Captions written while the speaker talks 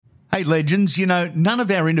Hey, legends, you know, none of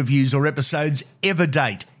our interviews or episodes ever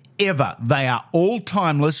date. Ever. They are all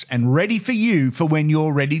timeless and ready for you for when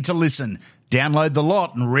you're ready to listen. Download the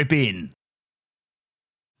lot and rip in.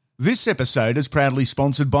 This episode is proudly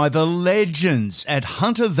sponsored by the legends at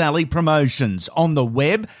Hunter Valley Promotions on the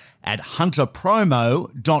web at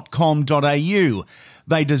hunterpromo.com.au.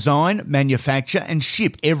 They design, manufacture and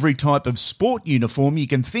ship every type of sport uniform you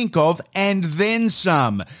can think of and then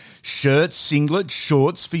some. Shirts, singlets,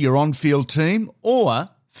 shorts for your on-field team or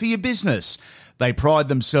for your business. They pride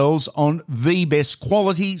themselves on the best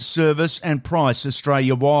quality, service and price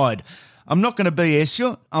Australia-wide. I'm not going to BS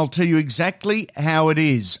you. I'll tell you exactly how it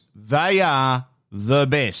is. They are the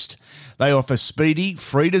best. They offer speedy,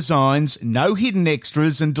 free designs, no hidden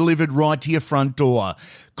extras and delivered right to your front door.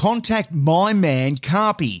 Contact my man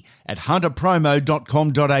Carpy at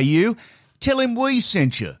hunterpromo.com.au. Tell him we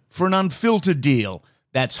sent you for an unfiltered deal.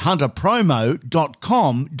 That's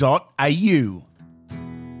hunterpromo.com.au.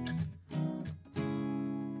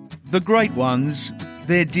 The great ones,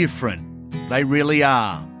 they're different. They really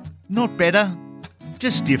are. Not better,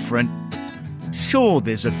 just different. Sure,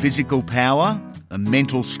 there's a physical power, a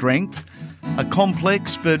mental strength, a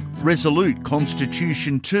complex but resolute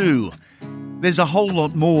constitution too. There's a whole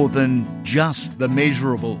lot more than just the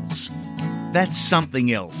measurables. That's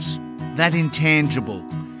something else, that intangible.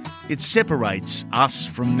 It separates us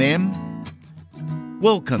from them.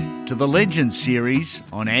 Welcome to the Legends series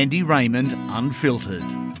on Andy Raymond Unfiltered.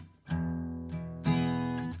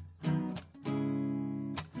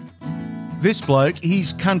 This bloke,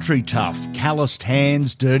 he's country tough, calloused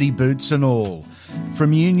hands, dirty boots and all.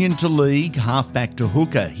 From union to league, halfback to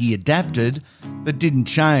hooker, he adapted but didn't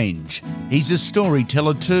change. He's a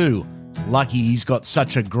storyteller too. Lucky he's got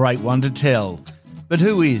such a great one to tell. But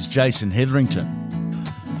who is Jason Hetherington?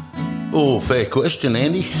 Oh, fair question,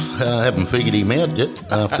 Andy. I haven't figured him out yet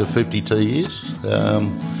after 52 years.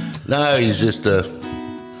 No, he's just a.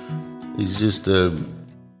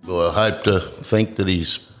 Well, I hope to think that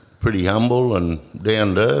he's pretty humble and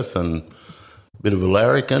down to earth and a bit of a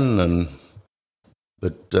larrikin,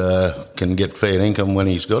 but can get fair income when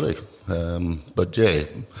he's got it. But yeah,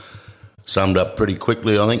 summed up pretty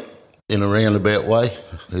quickly, I think, in a roundabout way.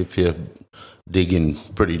 If you dig in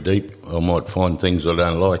pretty deep, I might find things I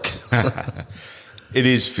don't like. It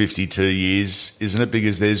is 52 years, isn't it?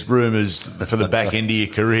 Because there's rumours for the back end of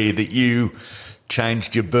your career that you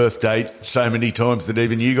changed your birth date so many times that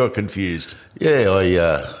even you got confused.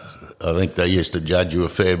 Yeah, I think they used to judge you a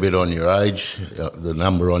fair bit on your age, the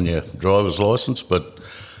number on your driver's licence, but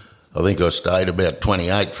I think I stayed about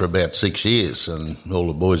 28 for about 6 years, and all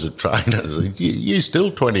the boys at trainers said, you're still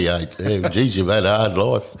 28. Yeah, geez, you've had a hard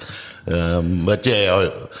life. But yeah,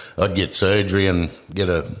 I'd get surgery and get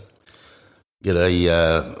a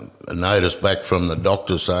notice back from the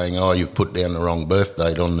doctor saying, "Oh, you've put down the wrong birth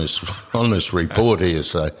date on this report here."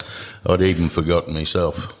 So I'd even forgotten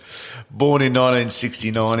myself. Born in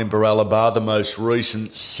 1969 in Baralaba, the most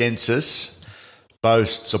recent census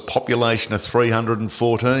boasts a population of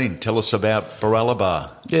 314. Tell us about Baralaba.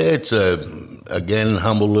 Yeah, it's again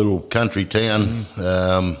humble little country town,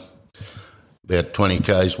 about 20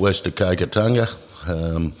 k's west of Kogatunga,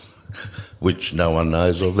 which no one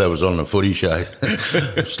knows of. That was on the footy show.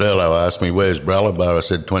 Sterlo asked me, "Where's Baralaba?" I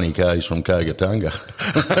said 20 k's from Kogatunga.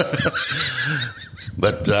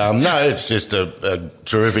 But no, it's just a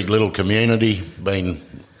terrific little community. I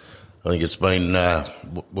think it's been,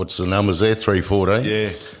 what's the numbers there, 314? Yeah.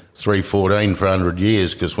 314 for 100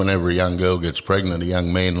 years, because whenever a young girl gets pregnant, a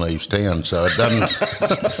young man leaves town, so it doesn't,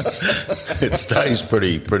 it stays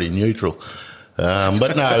pretty neutral.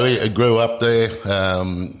 But no, I grew up there.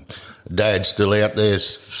 Dad's still out there,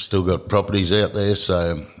 still got properties out there,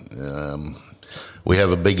 so we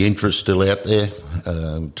have a big interest still out there.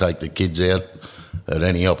 Take the kids out at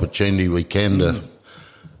any opportunity we can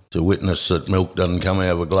to witness that milk doesn't come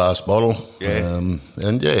out of a glass bottle. Yeah.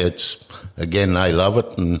 And yeah, it's, again, they love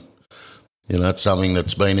it, and you know, it's something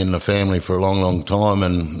that's been in the family for a long, long time,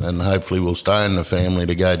 and hopefully will stay in the family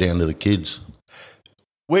to go down to the kids.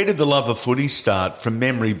 Where did the love of footy start? From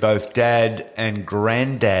memory, both Dad and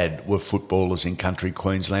Granddad were footballers in country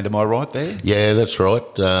Queensland. Am I right there? Yeah, that's right.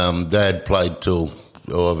 Dad played till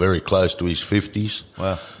very close to his 50s.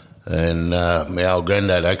 Wow. And my old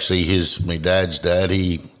granddad, actually, my dad's dad,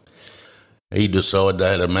 he decided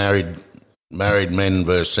they had a married men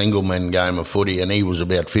versus single men game of footy, and he was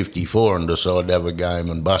about 54 and decided to have a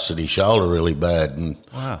game and busted his shoulder really bad, and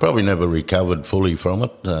probably never recovered fully from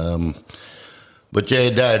it. But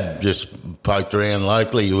yeah, Dad just poked around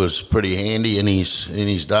locally. He was pretty handy in his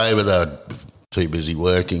day, but they were too busy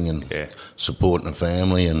working and supporting the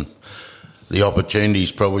family. And the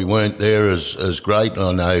opportunities probably weren't there as great.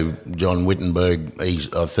 I know John Wittenberg,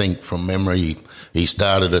 I think from memory, he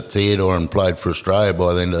started at Theodore and played for Australia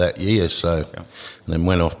by the end of that year, and then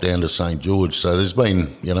went off down to St George. So there's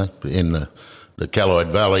been, in the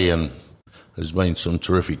Callide Valley, and there's been some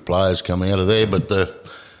terrific players coming out of there, but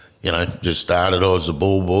just started, I was a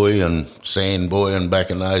ball boy and sand boy, and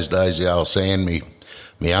back in those days, the old sand,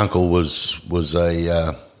 my uncle was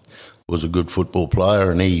a good football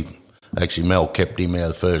player, and Mel kept him out of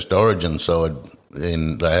the first Origin side,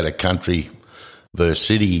 and they had a country versus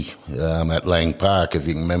city at Lang Park. If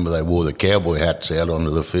you can remember, they wore the cowboy hats out onto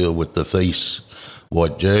the field with the Thies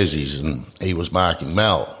white jerseys, and he was marking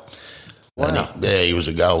Mel. Wow. And he was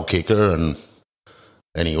a goal kicker, and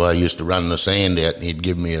anyway, I used to run the sand out, and he'd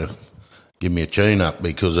give me a tune-up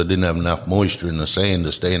because I didn't have enough moisture in the sand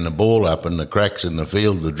to stand the ball up, and the cracks in the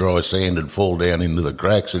field, the dry sand would fall down into the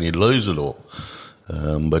cracks and he'd lose it all.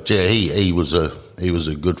 But yeah, he was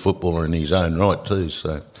a good footballer in his own right too.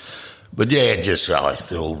 So, but yeah, just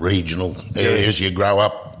little regional areas. You grow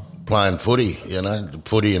up playing footy,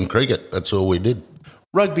 footy and cricket. That's all we did.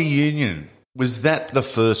 Rugby union, was that the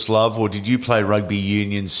first love, or did you play rugby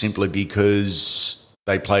union simply because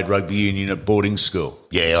they played rugby union at boarding school?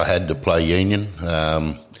 Yeah, I had to play union.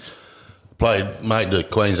 Made the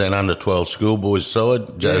Queensland under-12 schoolboys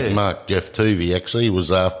side. Mark Jeff Tuvey, actually, was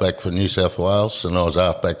halfback for New South Wales, and I was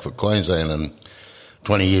halfback for Queensland. And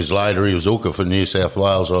 20 years later, he was hooker for New South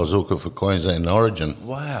Wales. I was hooker for Queensland Origin.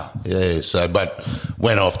 Wow. Yeah, but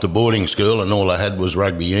went off to boarding school, and all I had was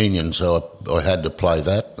rugby union, so I had to play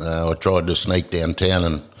that. I tried to sneak downtown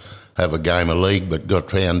and have a game of league, but got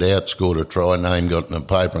found out, scored a try, name got in the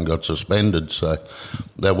paper and got suspended, so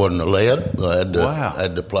that wasn't allowed. I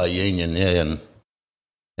had to play union, and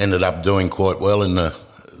ended up doing quite well in the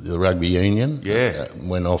rugby union. Yeah.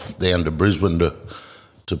 Went off down to Brisbane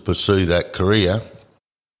to pursue that career.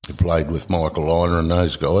 I played with Michael Liner and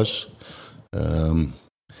those guys.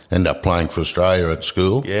 Ended up playing for Australia at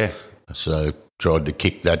school. Yeah. So tried to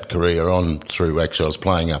kick that career on through, actually I was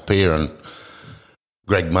playing up here, and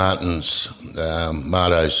Greg Martin's,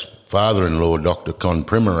 Marto's father-in-law, Dr. Con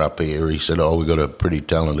Primer up here, he said, we've got a pretty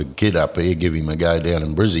talented kid up here, give him a go down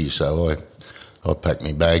in Brizzy. So I packed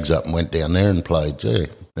my bags up and went down there and played. Yeah,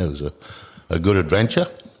 it was a good adventure.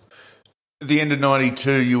 At the end of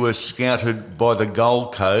 92, you were scouted by the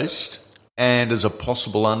Gold Coast and as a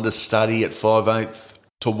possible understudy at 5/8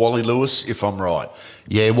 to Wally Lewis, if I'm right.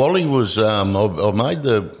 Yeah, Wally was, I made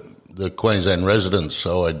the Queensland residence,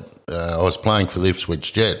 so I was playing for the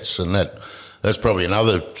Ipswich Jets, and that's probably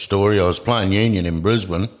another story. I was playing union in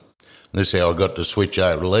Brisbane. This is how I got to switch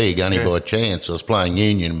over to league, only by chance. I was playing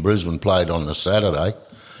union in Brisbane, played on the Saturday.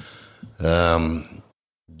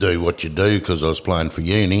 Do what you do, because I was playing for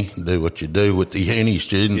uni, do what you do with the uni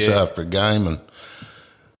students after a game, and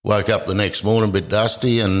woke up the next morning a bit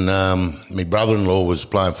dusty, and my brother-in-law was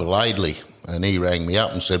playing for Laidley, and he rang me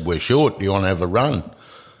up and said, we're short, do you want to have a run?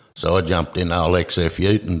 So I jumped in old XF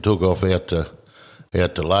Ute and took off out to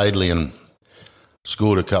Laidley and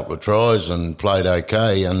scored a couple of tries and played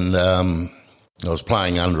okay, and I was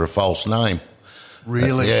playing under a false name.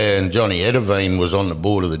 Really? Yeah, and Johnny Edevine was on the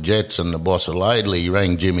board of the Jets, and the boss of Laidley, he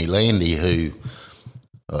rang Jimmy Landy, who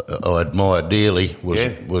I admire dearly,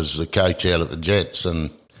 was the coach out at the Jets,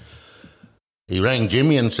 and he rang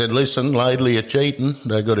Jimmy and said, listen, Laidley are cheating.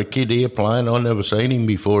 They got a kid here playing. I've never seen him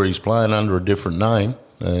before. He's playing under a different name,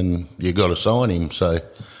 and you got to sign him. So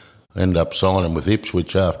I ended up signing with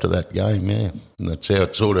Ipswich after that game, yeah. And that's how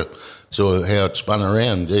it sort of how it spun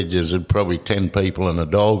around. There's probably 10 people and a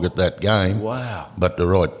dog at that game. Wow. But the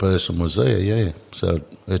right person was there, yeah. So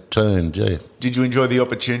it turned, yeah. Did you enjoy the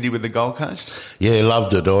opportunity with the Gold Coast? Yeah,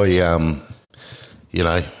 loved it.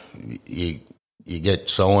 You get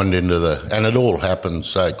signed into and it all happened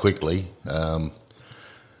so quickly.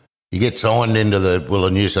 You get signed into the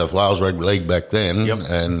New South Wales Rugby League back then,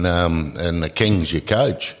 and the King's your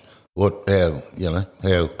coach. How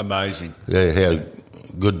amazing. Yeah, how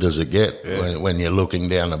good does it get when you're looking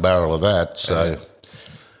down the barrel of that? So,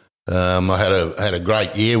 I had a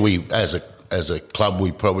great year. We as a club,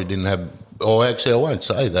 we probably didn't have. Oh, actually, I won't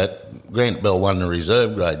say that. Grant Bell won the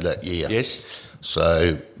reserve grade that year. Yes.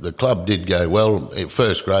 So the club did go well. At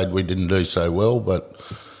first grade, we didn't do so well, but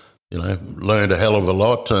learned a hell of a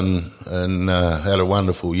lot and had a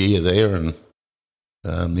wonderful year there. And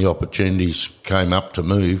the opportunities came up to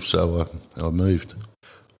move, so I moved.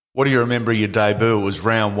 What do you remember of your debut? It was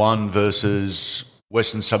round 1 versus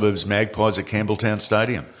Western Suburbs Magpies at Campbelltown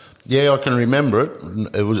Stadium. Yeah, I can remember it.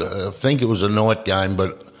 I think it was a night game,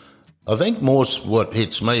 but I think more what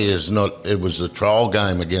hits me is it was the trial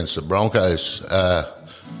game against the Broncos.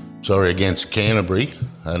 against Canterbury,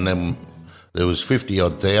 and then there was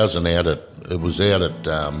 50-odd thousand out at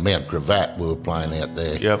Mount Gravatt. We were playing out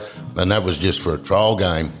there. Yep. And that was just for a trial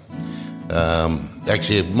game.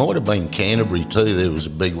 Actually, it might have been Canterbury too. There was a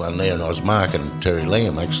big one there, and I was marking Terry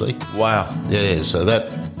Lamb, actually. Wow. Yeah, so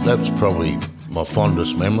that was probably my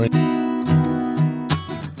fondest memory.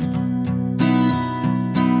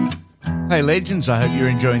 Hey legends, I hope you're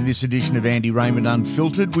enjoying this edition of Andy Raymond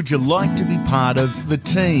Unfiltered. Would you like to be part of the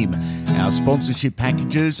team? Our sponsorship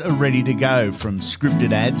packages are ready to go, from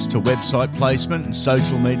scripted ads to website placement and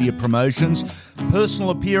social media promotions,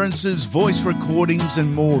 personal appearances, voice recordings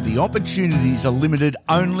and more. The opportunities are limited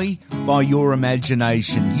only by your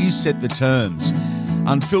imagination. You set the terms.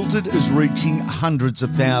 Unfiltered is reaching hundreds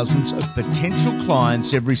of thousands of potential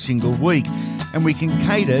clients every single week, and we can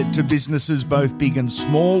cater to businesses both big and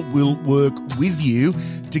small. We'll work with you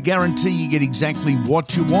to guarantee you get exactly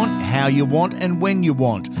what you want, how you want and when you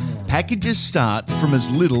want. Packages start from as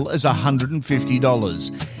little as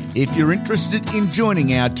 $150. If you're interested in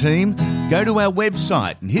joining our team, go to our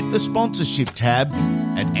website and hit the sponsorship tab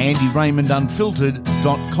at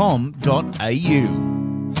andyraymondunfiltered.com.au.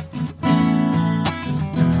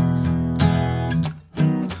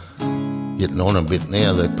 Getting on a bit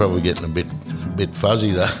now, they're probably getting a bit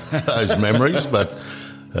fuzzy, those memories, but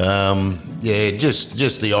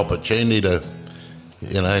just the opportunity to,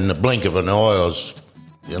 in the blink of an eye, I was,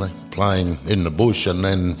 playing in the bush, and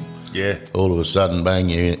then all of a sudden, bang,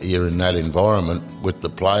 you're in that environment with the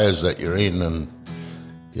players that you're in, and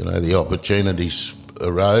the opportunities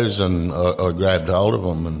arose, and I grabbed hold of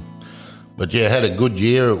them, but had a good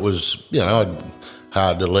year. It was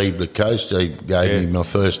hard to leave the coast. They gave me my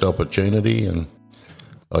first opportunity, and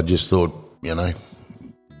I just thought,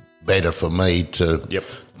 better for me to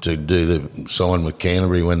do the sign with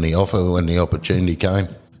Canterbury when the opportunity came.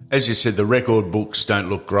 As you said, the record books don't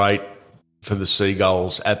look great for the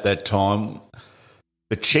Seagulls at that time,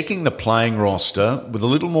 but checking the playing roster with a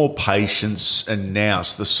little more patience and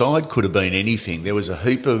nous, the side could have been anything. There was a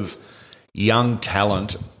heap of young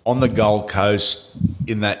talent on the Gold Coast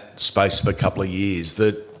in that space of a couple of years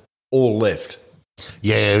that all left.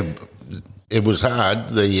 Yeah, it was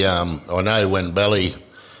hard. I know when Belly,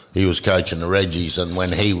 he was coaching the Reggies, and when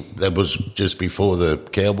that was just before the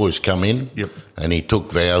Cowboys come in, and he took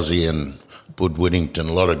Vowsy and Bud Whittington,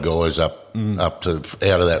 a lot of guys up to out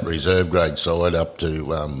of that reserve grade side up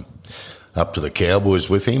to the Cowboys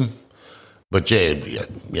with him. But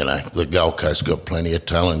the Gold Coast got plenty of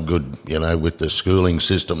talent, good, with the schooling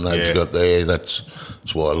system they've got there. That's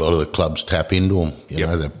why a lot of the clubs tap into them.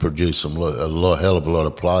 They produce a hell of a lot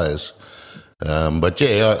of players.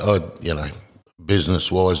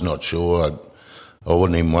 Business-wise, not sure. I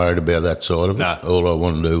wasn't even worried about that side of it. No. All I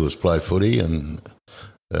wanted to do was play footy, and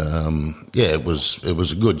it was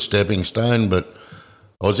a good stepping stone, but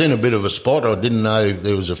I was in a bit of a spot. I didn't know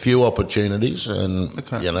there was a few opportunities, and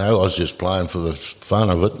I was just playing for the fun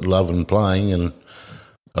of it, loving playing. And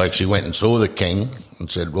I actually went and saw the King and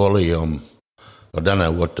said, "Wally, I don't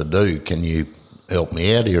know what to do. Can you help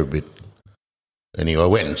me out here a bit?" Anyway, I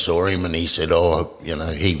went and saw him, and he said,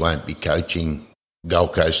 he won't be coaching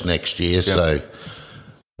Gold Coast next year, so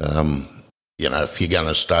if you're going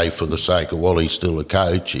to stay for the sake of Wally's still a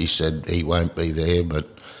coach, he said he won't be there, but.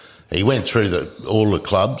 He went through all the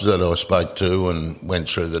clubs that I spoke to and went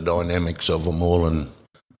through the dynamics of them all, and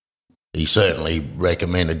he certainly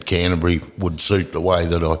recommended Canterbury would suit the way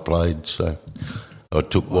that I played, so I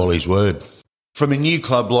took Wally's word. From a new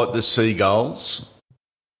club like the Seagulls,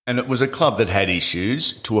 and it was a club that had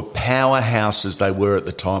issues, to a powerhouse as they were at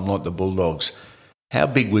the time like the Bulldogs, how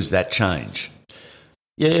big was that change?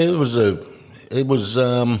 Yeah, it was a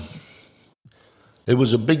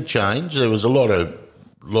big change. There was a lot of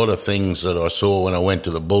things that I saw when I went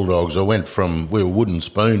to the Bulldogs. I went from, we were wooden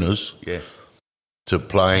spooners to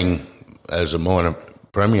playing as a minor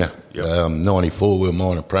premier. 94 we were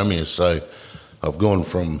minor premiers, so I've gone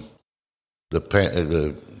from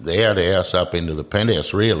the outhouse up into the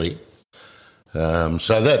penthouse, really. So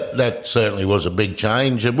that certainly was a big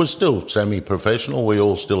change. It was still semi-professional. We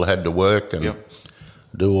all still had to work and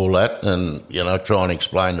do all that, and try and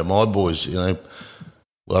explain to my boys,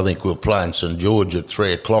 I think we were playing St George at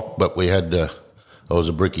 3:00, but I was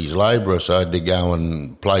a brickies labourer, so I had to go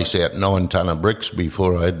and place out 9 tonne of bricks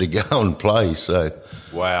before I had to go and play. So,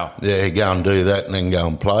 wow. Yeah, go and do that and then go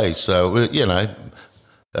and play. So, but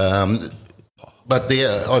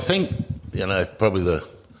I think,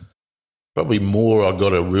 probably more I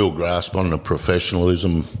got a real grasp on the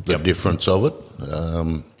professionalism, the difference of it.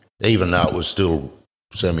 Even though it was still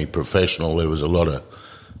semi-professional, there was a lot of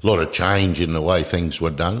change in the way things were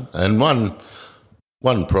done. And one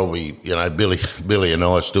One probably, Billy and I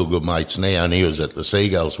are still good mates now, and he was at the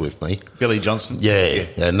Seagulls with me. Billy Johnson? Yeah,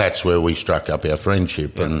 and that's where we struck up our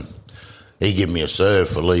friendship, and he gave me a serve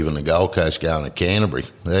for leaving the Gold Coast going to Canterbury.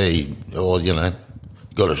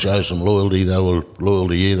 Got to show some loyalty. They were loyal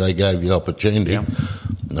to you. They gave you the opportunity. Yeah.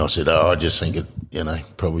 And I said, I just think it,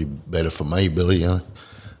 probably better for me, Billy,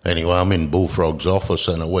 Anyway, I'm in Bullfrog's office,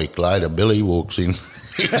 and a week later, Billy walks in.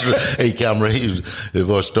 He come. If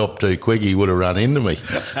I stopped too quick, he would have run into me.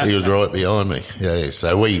 He was right behind me. Yeah,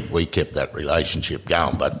 so we kept that relationship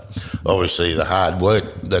going. But obviously, the hard work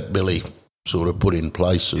that Billy sort of put in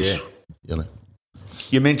place is,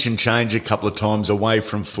 You mentioned change a couple of times away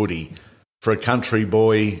from footy. For a country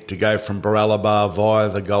boy to go from Barralaba via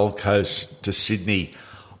the Gold Coast to Sydney,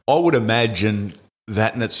 I would imagine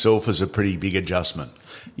that in itself is a pretty big adjustment.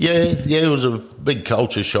 Yeah, it was a big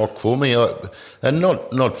culture shock for me. And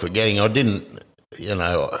not forgetting, I didn't,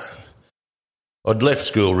 I'd left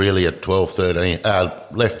school really at 12, 13,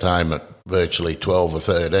 left home at virtually 12 or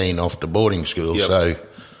 13 off to boarding school. Yep. So,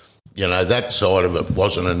 that side of it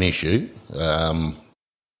wasn't an issue.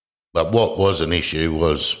 But what was an issue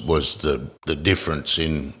was the difference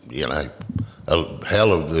in, a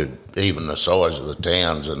hell of even the size of the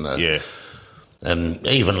towns and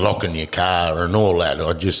even locking your car and all that.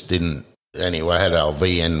 I just didn't. Anyway, I had our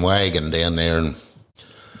VN wagon down there, and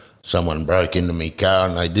someone broke into my car,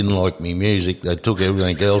 and they didn't like me music. They took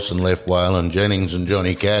everything else and left Waylon Jennings and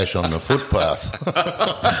Johnny Cash on the footpath.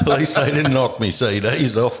 At least they didn't knock me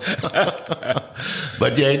CDs off.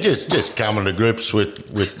 But yeah, just coming to grips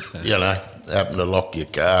with having to lock your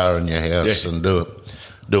car and your house and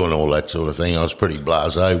doing all that sort of thing. I was pretty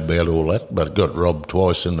blasé about all that, but got robbed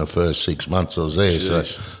twice in the first 6 months I was there, so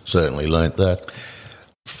certainly learnt that.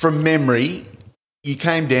 From memory, you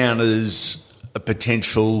came down as a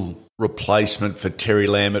potential replacement for Terry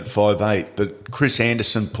Lamb at 5'8", but Chris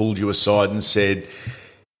Anderson pulled you aside and said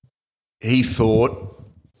he thought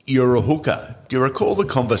you're a hooker. Do you recall the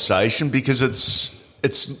conversation? Because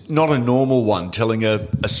it's not a normal one, telling a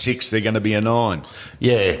 6 they're going to be a 9.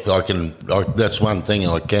 Yeah, that's one thing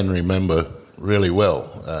I can remember really well.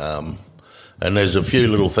 And there's a few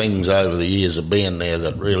little things over the years of being there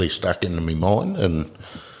that really stuck into my mind. And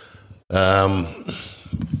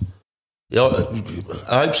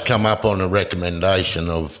Opes come up on a recommendation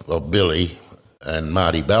of Billy and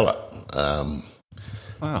Marty Ballard.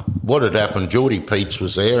 Wow. What had happened, Geordie Peets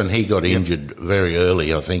was there, and he got injured very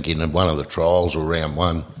early, I think, in one of the trials or round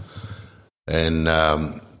one. And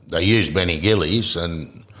they used Benny Gillies,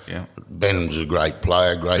 and Ben was a great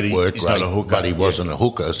player, great work rate, but he wasn't a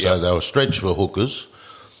hooker, so they were stretched for hookers.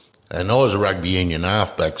 And I was a rugby union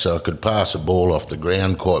halfback, so I could pass a ball off the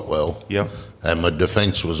ground quite well. Yep. And my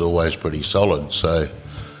defence was always pretty solid. So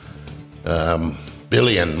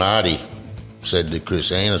Billy and Marty said to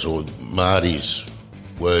Chris Anderson, or Marty's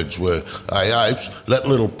words were, "Hey, Opes, that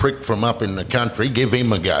little prick from up in the country, give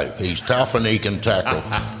him a go. He's tough and he can tackle."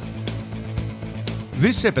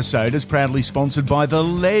 This episode is proudly sponsored by the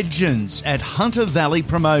legends at Hunter Valley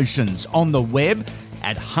Promotions, on the web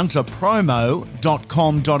at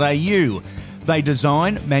hunterpromo.com.au. They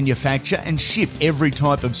design, manufacture and ship every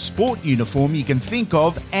type of sport uniform you can think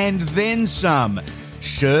of, and then some.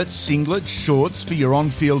 Shirts, singlets, shorts for your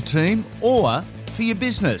on-field team or for your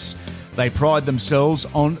business. They pride themselves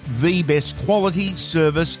on the best quality,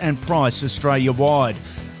 service and price Australia-wide.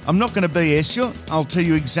 I'm not going to BS you. I'll tell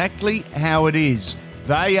you exactly how it is.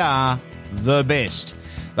 They are the best.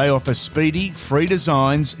 They offer speedy, free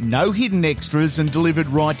designs, no hidden extras, and delivered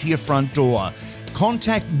right to your front door.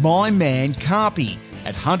 Contact my man Carpy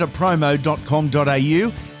at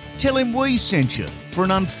hunterpromo.com.au. Tell him we sent you for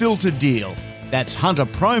an unfiltered deal. That's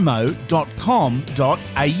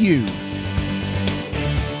hunterpromo.com.au.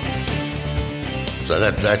 So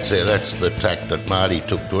that's the tack that Marty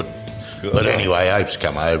took to it. Good. But anyway, Apes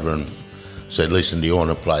come over and said, "Listen, do you want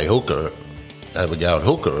to play hooker? Have a go at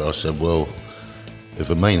hooker?" I said, "Well, if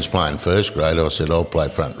it means playing first grade," I said, "I'll play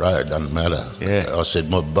front row. It doesn't matter." Yeah. I said,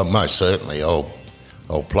 "But most certainly I'll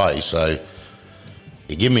play." So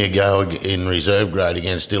he gave me a go in reserve grade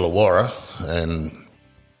against Illawarra, and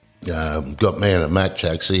got man of the match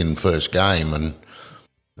actually in the first game, and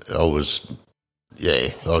I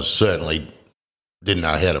certainly didn't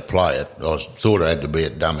know how to play it. I thought I had to be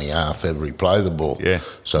at dummy half every play the ball. Yeah.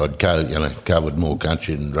 So I'd covered more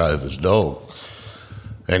country than Drover's dog.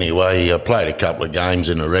 Anyway, I played a couple of games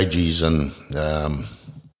in the Reggies and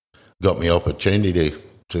got me opportunity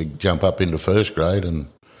to jump up into first grade, and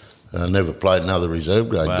I never played another reserve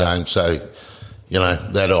grade game. So,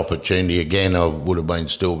 that opportunity again, I would have been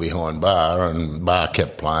still behind Bar, and Bar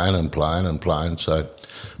kept playing and playing and playing. So,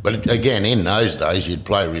 but again, in those days, you'd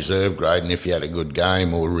play reserve grade, and if you had a good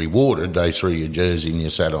game or rewarded, they threw your jersey and you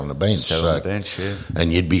sat on the bench. On the bench, yeah.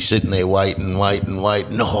 And you'd be sitting there waiting.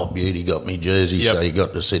 Oh, beauty, got me jersey, Yep. so you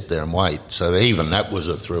got to sit there and wait. So even that was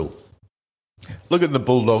a thrill. Look at the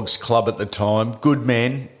Bulldogs club at the time. Good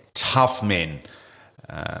men, tough men.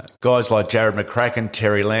 Guys like Jared McCracken,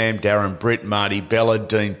 Terry Lamb, Darren Britt, Marty Bella,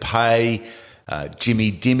 Dean Pay,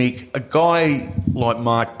 Jimmy Dimmick. A guy like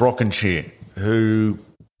Mark Brockenshire, who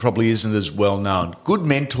probably isn't as well known. Good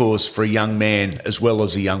mentors for a young man as well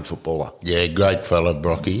as a young footballer. Yeah, great fella,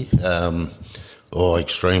 Brocky.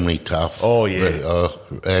 Extremely tough. Oh, yeah.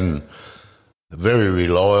 And very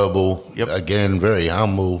reliable. Yep. Again, very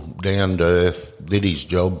humble, down to earth, did his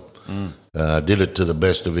job. Did it to the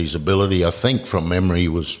best of his ability. I think from memory he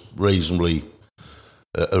was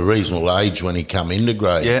a reasonable age when he come into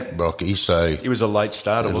grade, Yeah. Brocky. So He was a late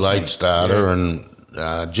starter, wasn't he? late starter,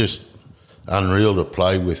 Yeah. and just unreal to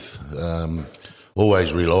play with.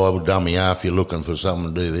 Always reliable, dummy half. You're looking for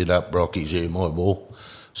someone to do that up, Brocky's here, my ball.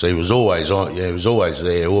 So he was always on. Yeah, he was always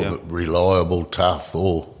there. Reliable, tough.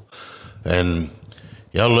 And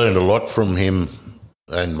I learned a lot from him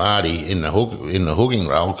and Marty in the hooking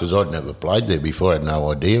role, because I'd never played there before. I had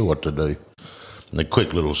no idea what to do. And a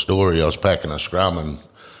quick little story, I was packing a scrum and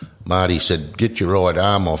Marty said, "Get your right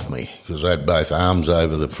arm off me," because I had both arms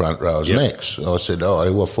over the front row's necks. I said,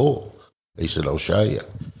 "Oh, what for?" He said, "I'll show you."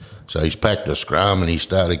 So he's packed a scrum and he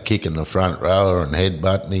started kicking the front rower and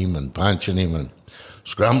headbutting him and punching him, and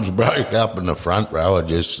scrums broke up in the front row.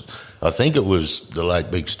 I think it was the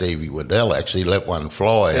late big Stevie Waddell actually let one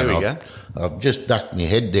fly. There we go. I've just ducked my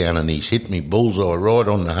head down and he's hit me bullseye right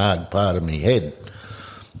on the hard part of my head.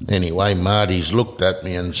 Anyway, Marty's looked at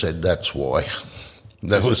me and said, "That's why."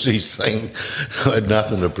 That was his thing. I had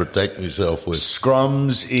nothing to protect myself with.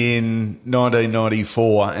 Scrums in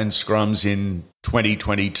 1994 and scrums in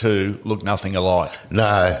 2022 look nothing alike.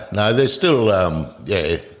 No, they're still,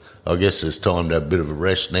 I guess there's time to have a bit of a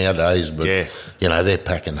rest nowadays, but, they're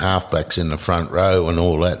packing halfbacks in the front row and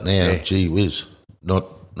all that now. Yeah. Gee whiz, not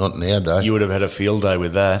nowadays. You would have had a field day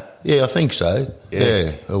with that. Yeah, I think so.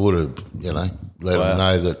 Yeah, I would have, let them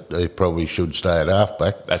know that they probably should stay at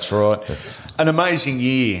halfback. That's right. An amazing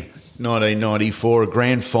year, 1994, a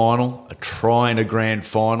grand final, a try in a grand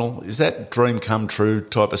final. Is that dream come true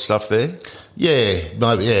type of stuff there? Yeah,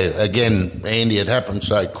 maybe, yeah. Again, Andy, it happened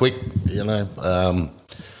so quick,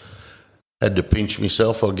 had to pinch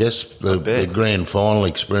myself, I guess. The grand final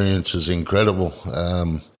experience is incredible.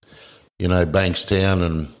 Bankstown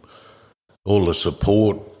and all the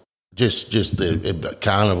support, just the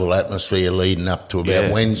carnival atmosphere leading up to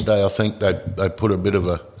about Wednesday. I think they put a bit of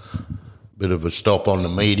a stop on the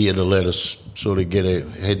media to let us sort of get our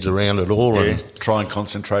heads around it all. Yeah, and try and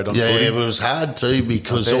concentrate on footy. it was hard too,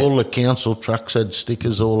 because all the council trucks had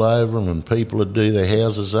stickers all over them and people would do their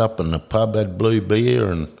houses up, and the pub had blue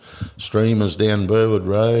beer and streamers down Burwood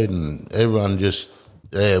Road, and everyone just,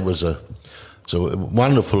 it's a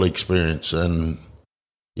wonderful experience. And,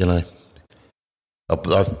 in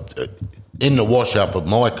the wash-up of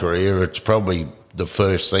my career, it's probably the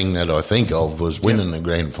first thing that I think of was winning the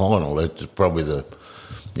grand final. It's probably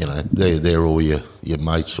they're all your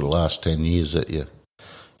mates for the last 10 years that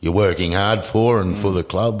you're working hard for, and for the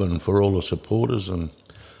club and for all the supporters. And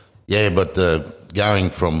but going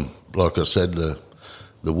from, like I said, the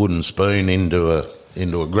wooden spoon into a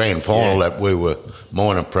grand final, that we were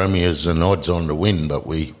minor premiers and odds on to win, but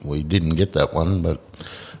we didn't get that one. But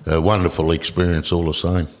a wonderful experience all the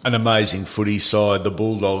same. An amazing footy side, the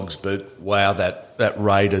Bulldogs, but wow, that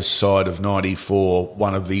Raiders side of 94,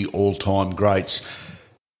 one of the all-time greats.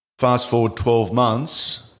 Fast forward 12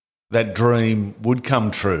 months, that dream would come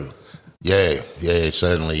true. Yeah, it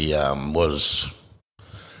certainly was.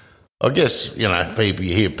 I guess, you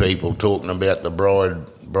hear people talking about the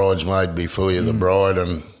bridesmaid before you're the bride,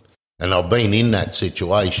 and I've been in that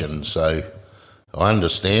situation, so I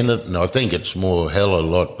understand it, and I think it's more a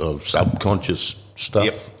lot of subconscious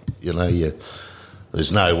stuff. Yep.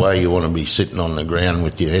 There's no way you want to be sitting on the ground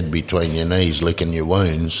with your head between your knees licking your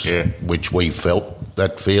wounds, which we felt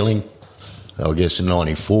that feeling, I guess, in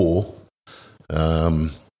 94. And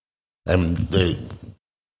the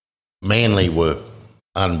Manly were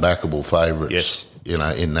unbackable favourites,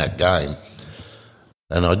 in that game.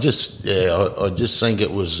 And I just think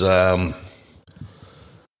it was...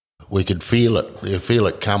 we could feel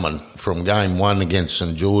it coming from game one against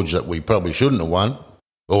St George, that we probably shouldn't have won,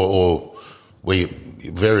 or I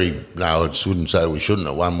wouldn't say we shouldn't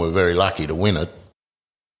have won. We're very lucky to win it,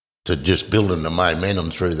 to just building the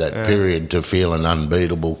momentum through that period to feeling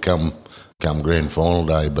unbeatable come grand final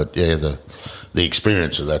day. But yeah, the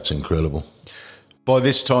experience of that's incredible. By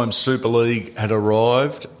this time, Super League had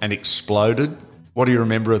arrived and exploded. What do you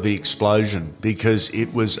remember of the explosion? Because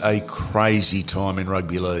it was a crazy time in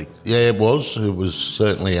rugby league. Yeah, it was. It was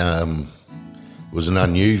certainly it was an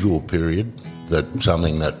unusual period,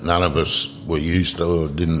 something that none of us were used to or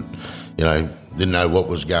didn't know what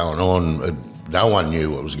was going on. No one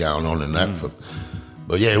knew what was going on in that.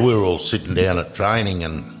 But yeah, we were all sitting down at training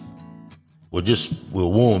and we were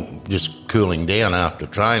warm, just cooling down after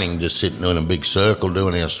training, just sitting in a big circle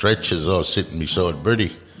doing our stretches. I was sitting beside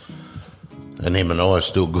Britty. And him and I are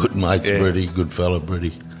still good mates, Britty, good fella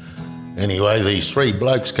Britty. Anyway, these three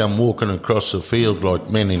blokes come walking across the field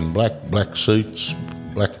like men in black suits,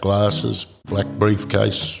 black glasses, black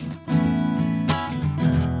briefcase.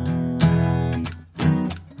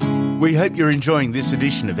 We hope you're enjoying this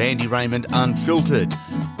edition of Andy Raymond Unfiltered.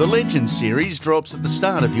 The Legends series drops at the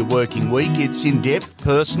start of your working week. It's in-depth,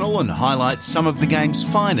 personal and highlights some of the game's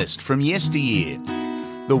finest from yesteryear.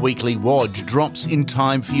 The weekly Wodge drops in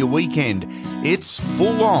time for your weekend. It's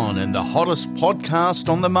full on and the hottest podcast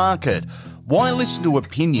on the market. Why listen to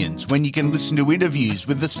opinions when you can listen to interviews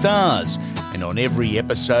with the stars? And on every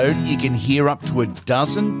episode, you can hear up to a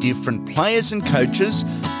dozen different players and coaches,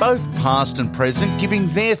 both past and present, giving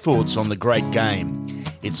their thoughts on the great game.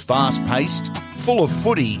 It's fast-paced, full of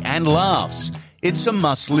footy and laughs. It's a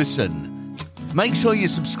must-listen. Make sure you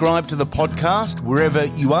subscribe to the podcast wherever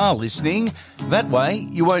you are listening. That way,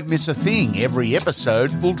 you won't miss a thing. Every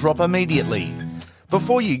episode will drop immediately.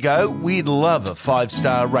 Before you go, we'd love a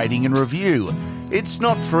 5-star rating and review. It's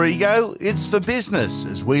not for ego, it's for business,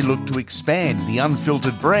 as we look to expand the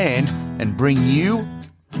Unfiltered brand and bring you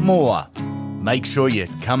more. Make sure you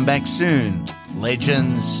come back soon.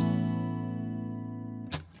 Legends.